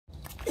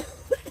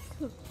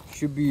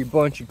should be a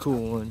bunch of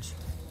cool ones.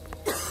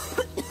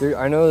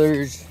 I know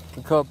there's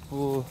a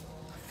couple.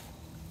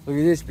 Look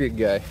at this big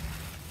guy.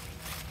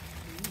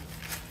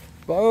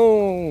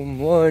 Boom,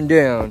 one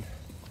down.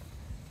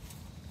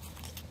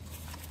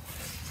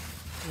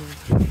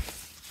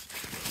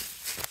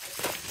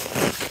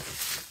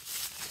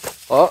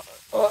 Oh,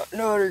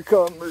 another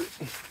comber.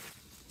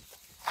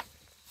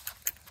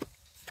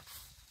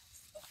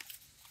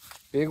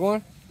 Big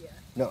one? Yeah.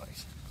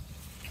 Nice.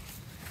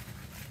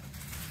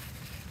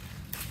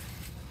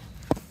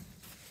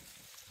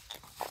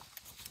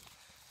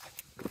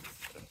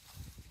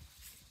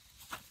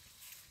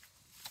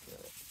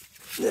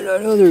 Then I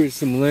know there's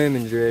some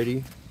lemons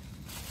ready.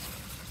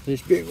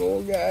 This big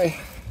old guy.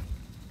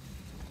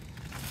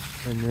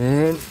 And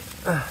then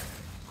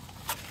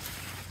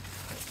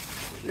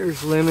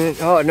there's lemon.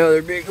 Oh,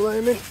 another big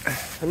lemon.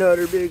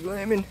 Another big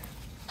lemon.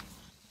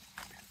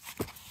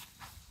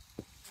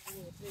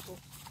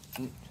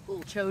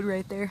 Little chode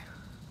right there.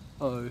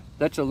 Oh,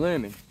 that's a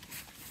lemon.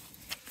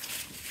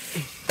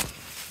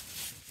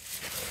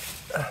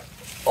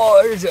 Oh,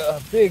 there's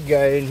a big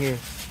guy in here.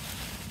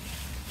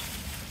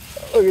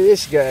 Look at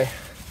this guy.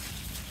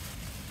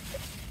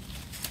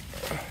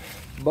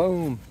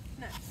 Boom.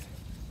 Nice.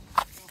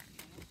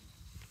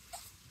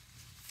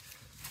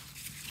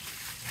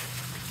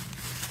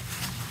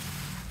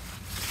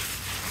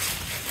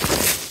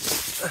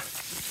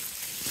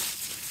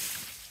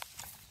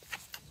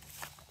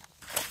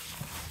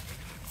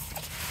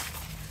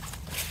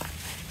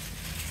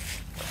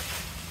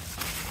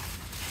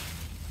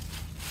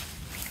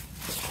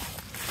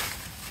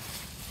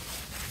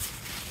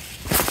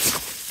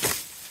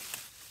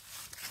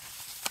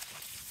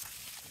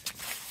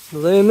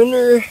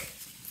 Lemoner.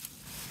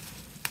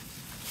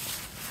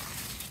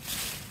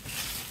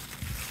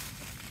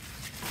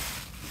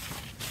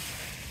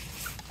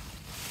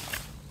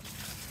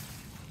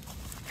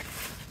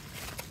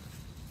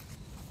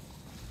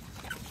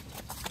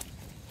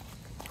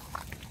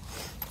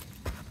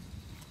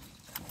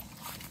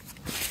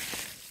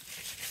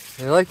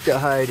 They like to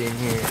hide in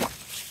here.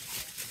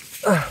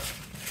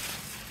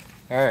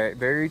 Alright,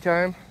 berry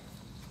time.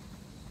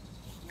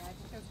 Yeah, I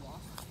think there's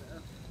wasps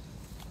there.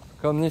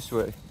 Come this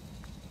way.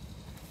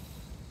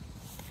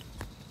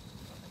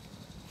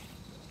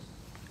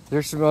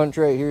 There's some bunch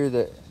right here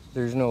that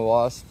there's no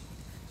wasps.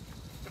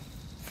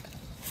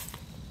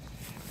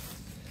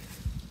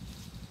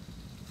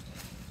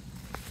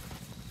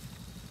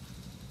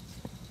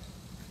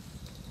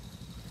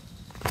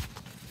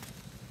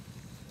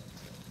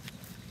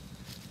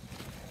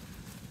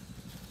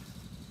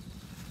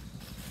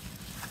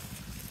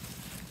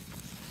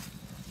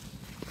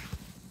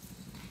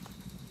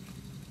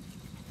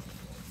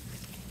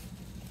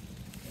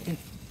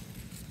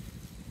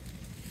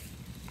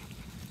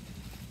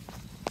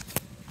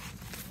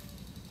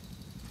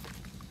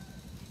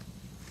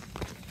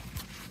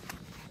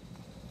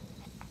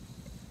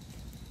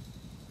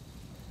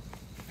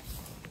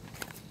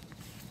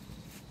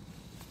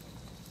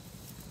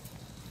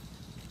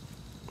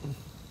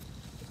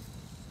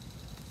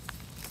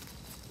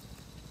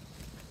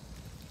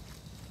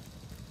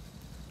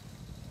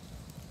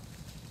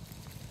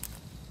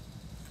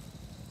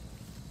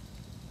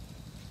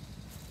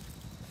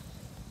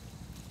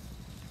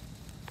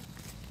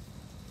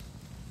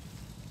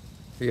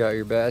 You got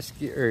your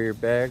basket or your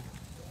bag?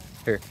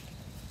 Here.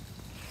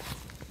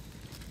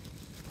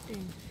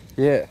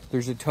 Yeah,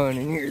 there's a ton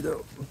in here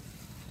though.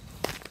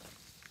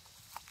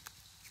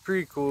 It's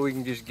pretty cool. We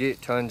can just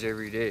get tons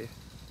every day.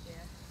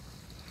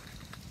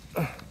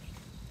 Yeah.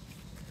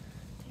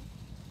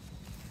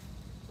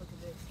 Look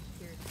at this.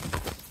 Here.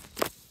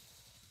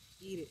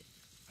 Eat it.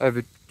 I have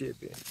a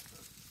dip in.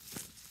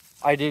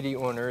 I did eat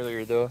one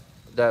earlier though.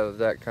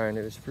 That kind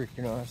of was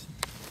freaking awesome.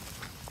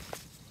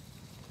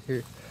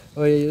 Here.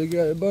 Oh yeah, you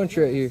got a bunch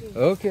right here.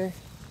 Okay.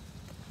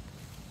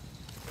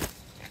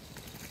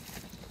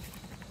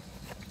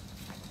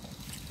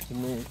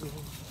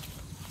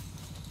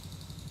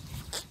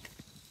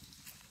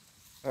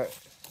 Alright.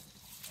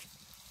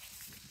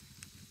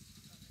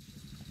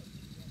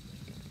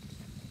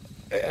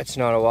 That's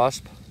not a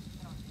wasp.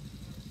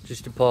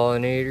 Just a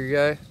pollinator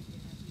guy.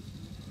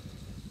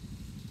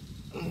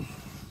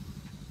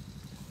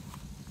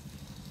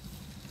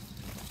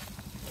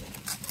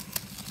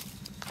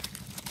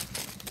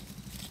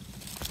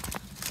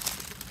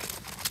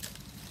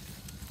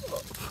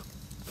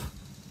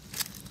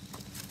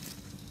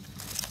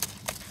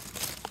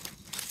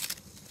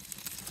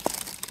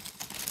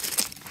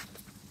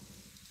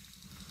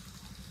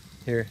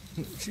 Here,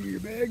 see your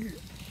bag.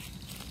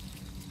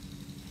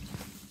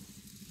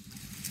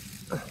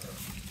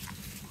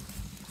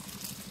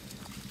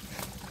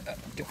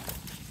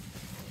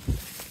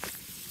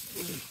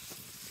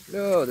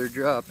 No, they're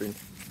dropping.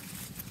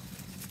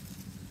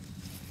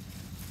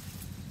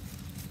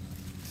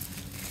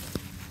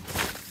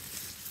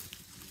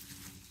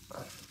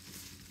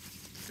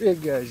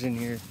 Big guys in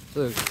here.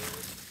 Look.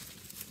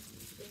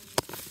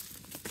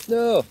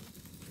 No.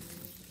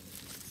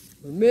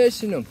 We're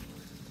missing them.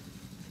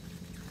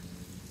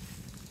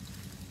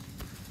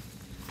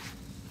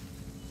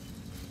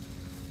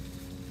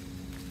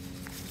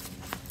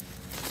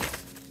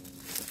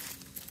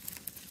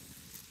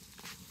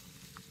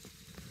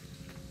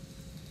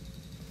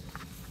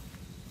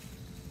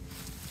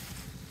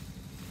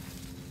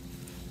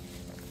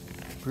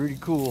 Pretty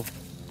cool.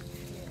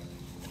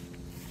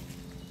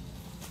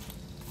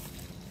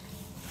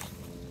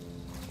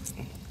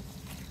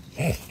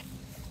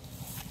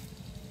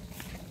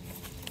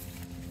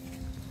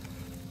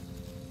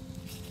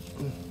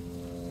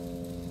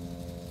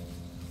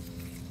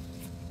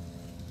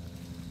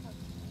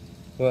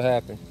 What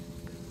happened?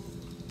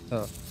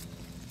 Oh.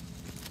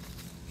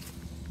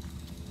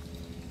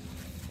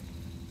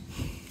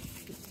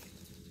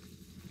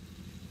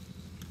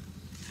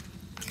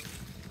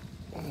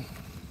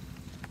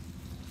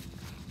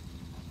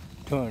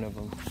 Ton of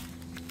them.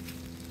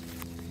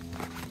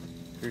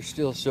 There's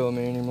still so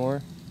many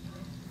more.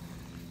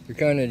 They're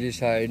kind of just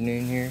hiding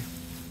in here.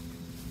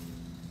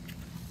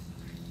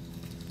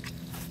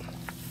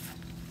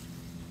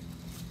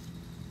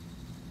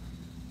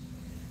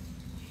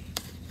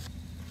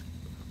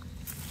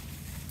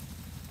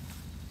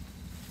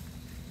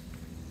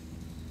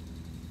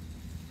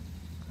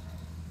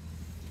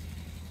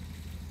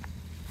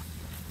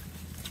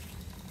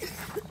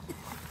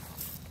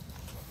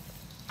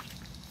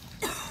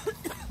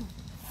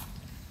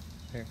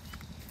 Here.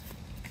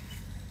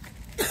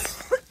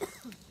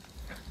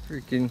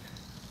 Freaking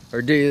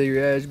our daily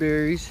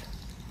raspberries.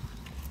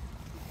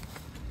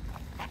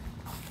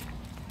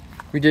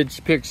 We did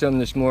pick some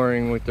this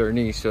morning with our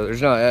niece, so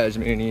there's not as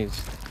many as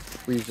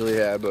we usually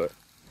have, but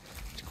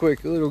it's a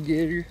quick little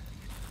getter.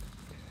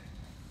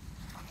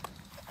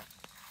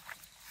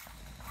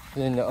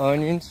 Then the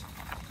onions.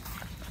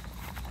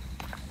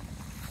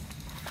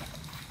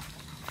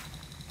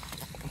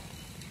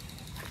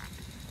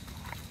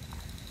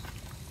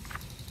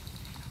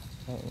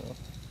 I don't know.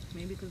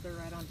 Maybe because they're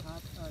right on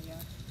top. Oh, yeah.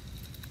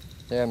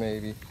 Yeah,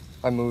 maybe.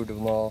 I moved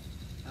them all.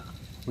 Oh.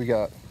 We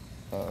got,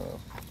 I don't know.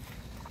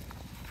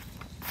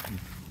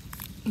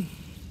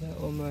 That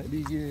one might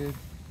be good.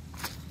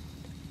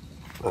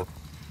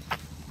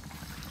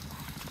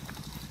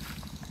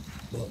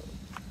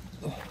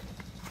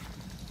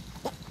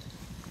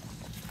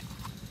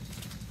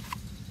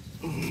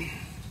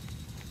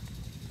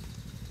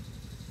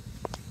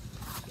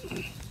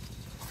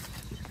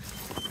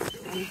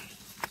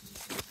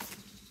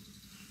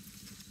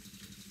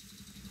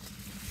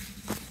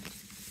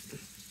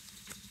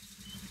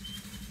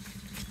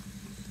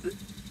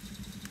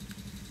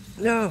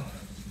 No.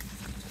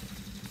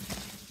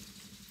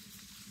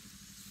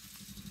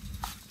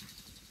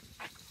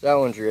 That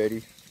one's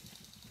ready.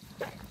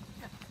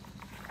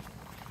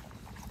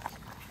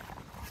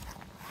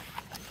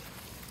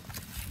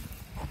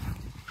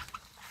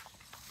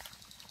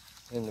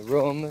 And the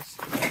Romas.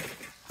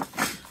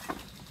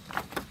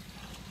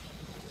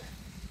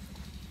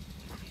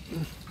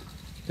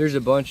 There's a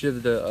bunch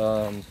of the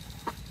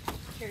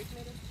Cherry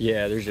tomatoes?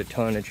 yeah, there's a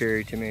ton of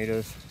cherry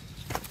tomatoes.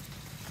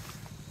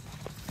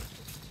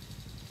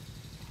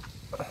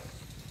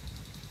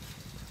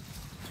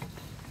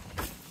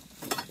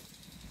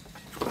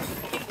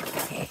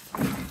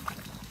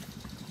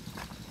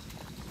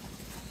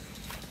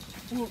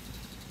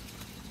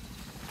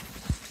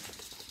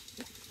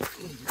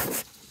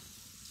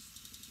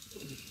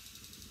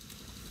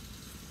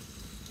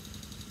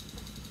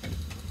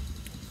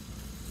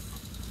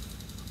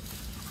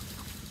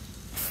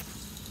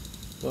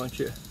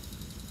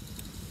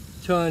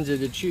 Tons of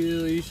the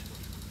chilies.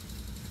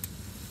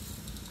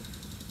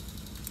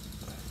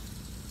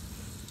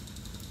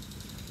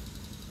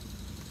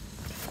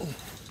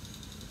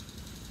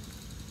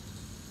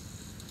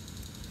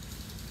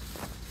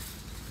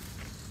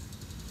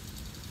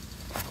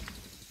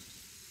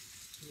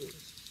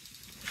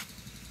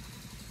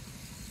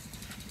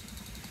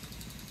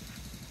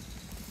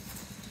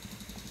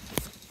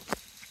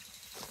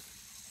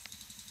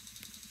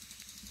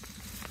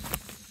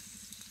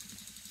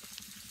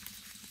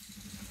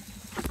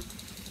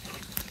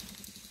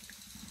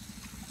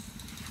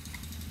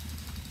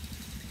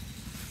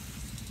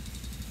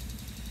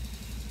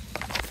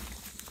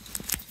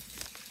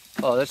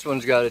 Oh, this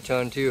one's got a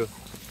ton too.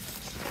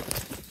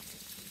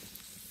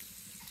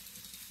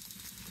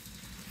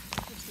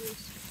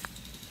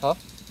 Huh?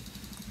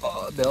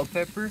 Oh, bell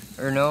pepper?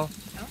 Or no?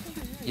 I don't think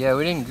they're good. Yeah,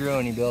 we didn't grow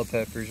any bell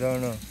peppers. I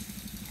don't know.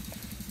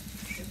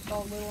 It's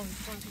all little and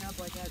shrunken up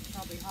like that. It's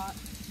probably hot.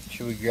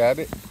 Should we grab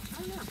it?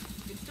 I don't know.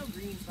 It's still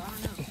green, so I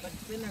don't know. But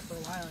it's been there for a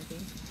while, I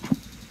think.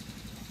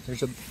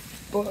 There's a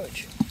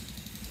bunch.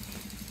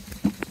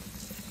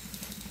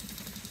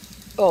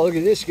 Oh, look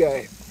at this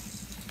guy.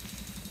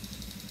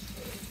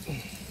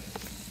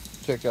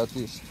 Check out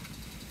these.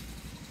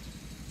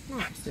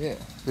 Nice. Yeah,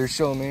 there's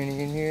so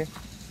many in here.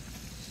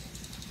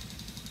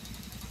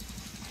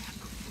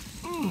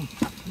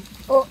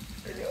 Oh,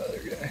 there's another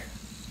guy.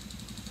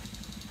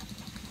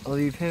 I'll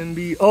leave him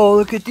be. Oh,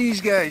 look at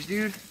these guys,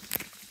 dude.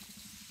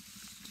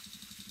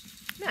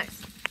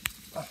 Nice.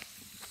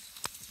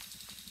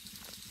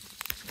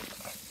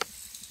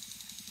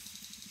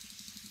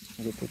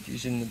 I'm gonna put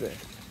these in the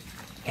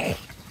bag.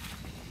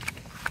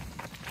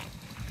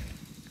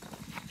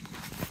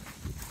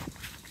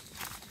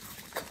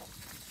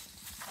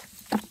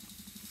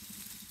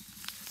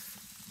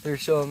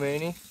 There's so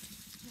many.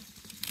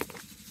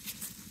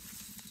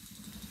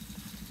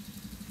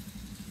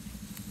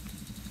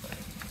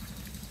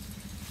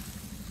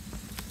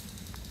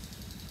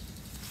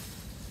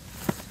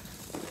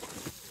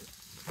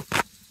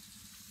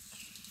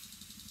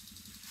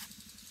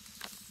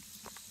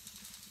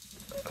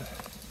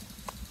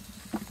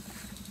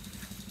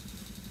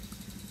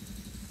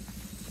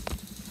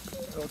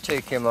 I'll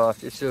take him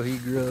off just so he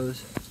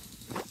grows.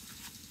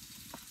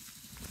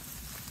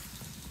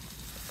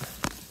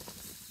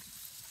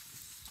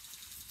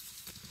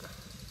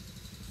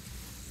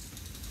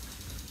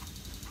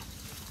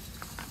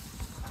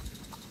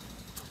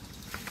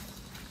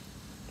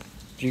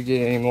 Did you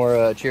get any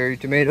more cherry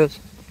tomatoes?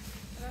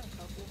 I got a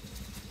couple.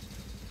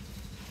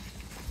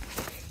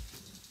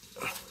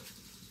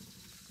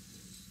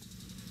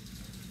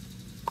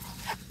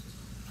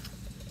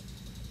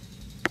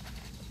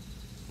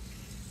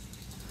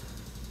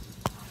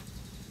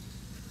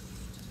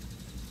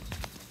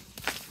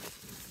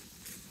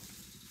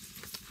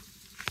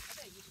 I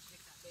bet you could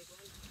pick that big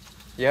one.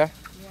 Yeah?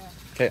 Yeah.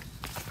 Okay.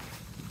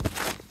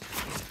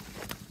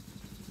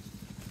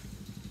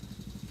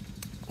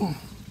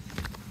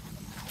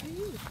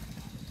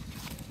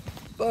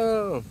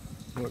 Boom!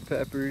 More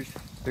peppers.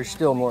 There's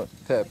still more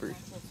peppers.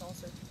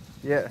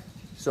 Yeah,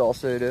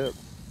 salsa it up.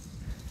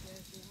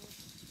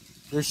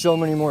 There's so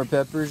many more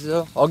peppers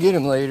though. I'll get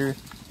them later.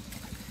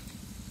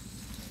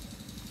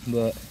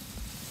 But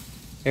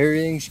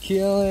everything's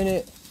killing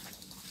it.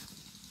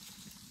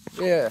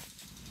 Yeah.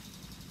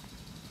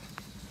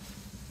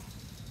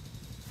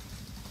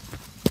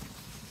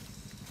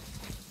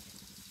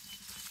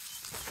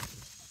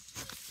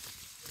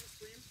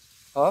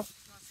 Huh?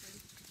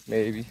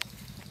 Maybe.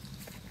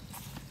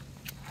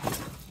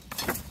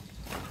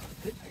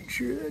 Make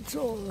sure that's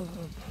all of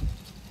them.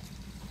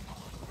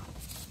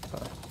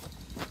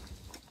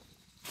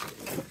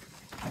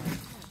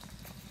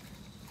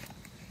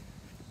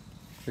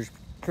 There's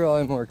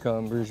probably more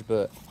cumbers,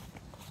 but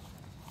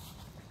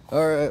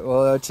alright,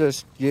 well that's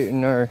us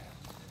getting the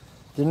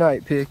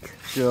night pick.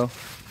 So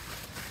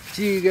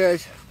see you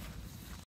guys.